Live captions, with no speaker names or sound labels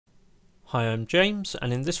Hi, I'm James,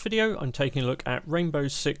 and in this video I'm taking a look at Rainbow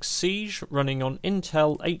Six Siege running on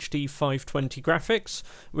Intel HD 520 graphics.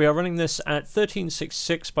 We are running this at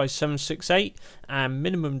 1366 by 768 and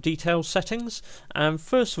minimum detail settings. And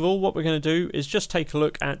first of all, what we're going to do is just take a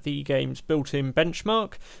look at the game's built-in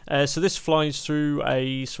benchmark. So this flies through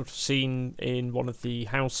a sort of scene in one of the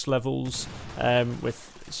house levels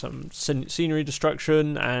with some scenery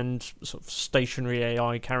destruction and sort of stationary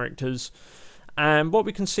AI characters. And what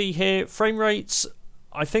we can see here, frame rates,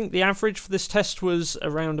 I think the average for this test was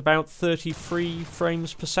around about 33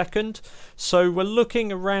 frames per second. So we're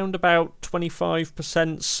looking around about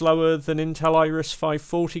 25% slower than Intel Iris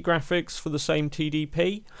 540 graphics for the same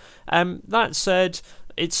TDP. That said,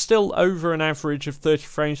 it's still over an average of 30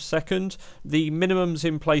 frames per second. The minimums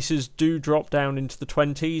in places do drop down into the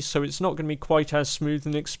 20s, so it's not going to be quite as smooth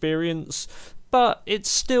an experience, but it's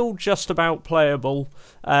still just about playable.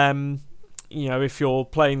 You know, if you're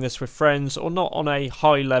playing this with friends or not on a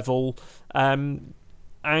high level, and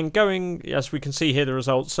going, as we can see here, the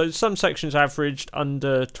results. So some sections averaged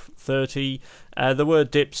under 30, there were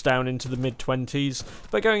dips down into the mid-20s,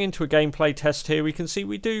 but going into a gameplay test here, we can see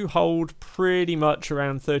we do hold pretty much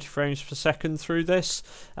around 30 frames per second through this.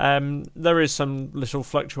 There is some little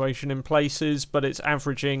fluctuation in places, but it's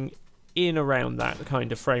averaging in around that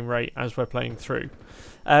kind of frame rate as we're playing through.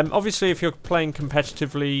 Obviously, if you're playing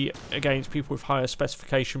competitively against people with higher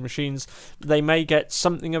specification machines, they may get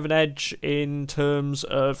something of an edge in terms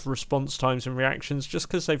of response times and reactions just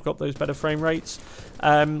because they've got those better frame rates.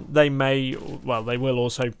 They will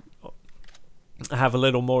also have a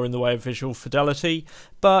little more in the way of visual fidelity,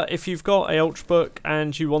 but if you've got a Ultrabook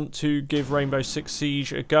and you want to give Rainbow Six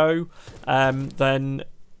Siege a go, then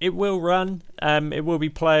it will run, it will be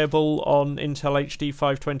playable on Intel HD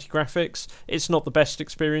 520 graphics. It's not the best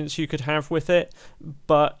experience you could have with it,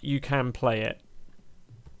 but you can play it.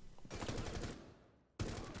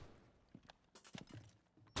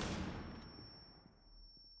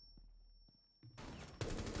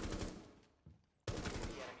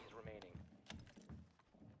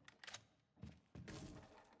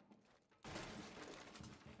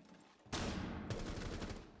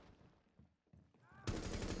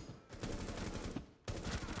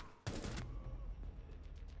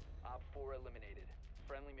 Eliminated.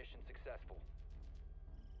 Friendly mission successful.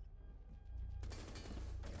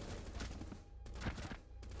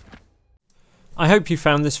 I hope you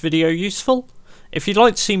found this video useful. If you'd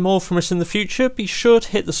like to see more from us in the future, be sure to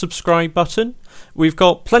hit the subscribe button. We've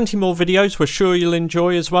got plenty more videos we're sure you'll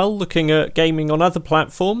enjoy as well, looking at gaming on other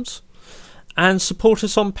platforms. And support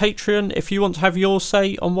us on Patreon if you want to have your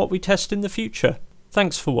say on what we test in the future.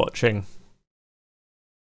 Thanks for watching.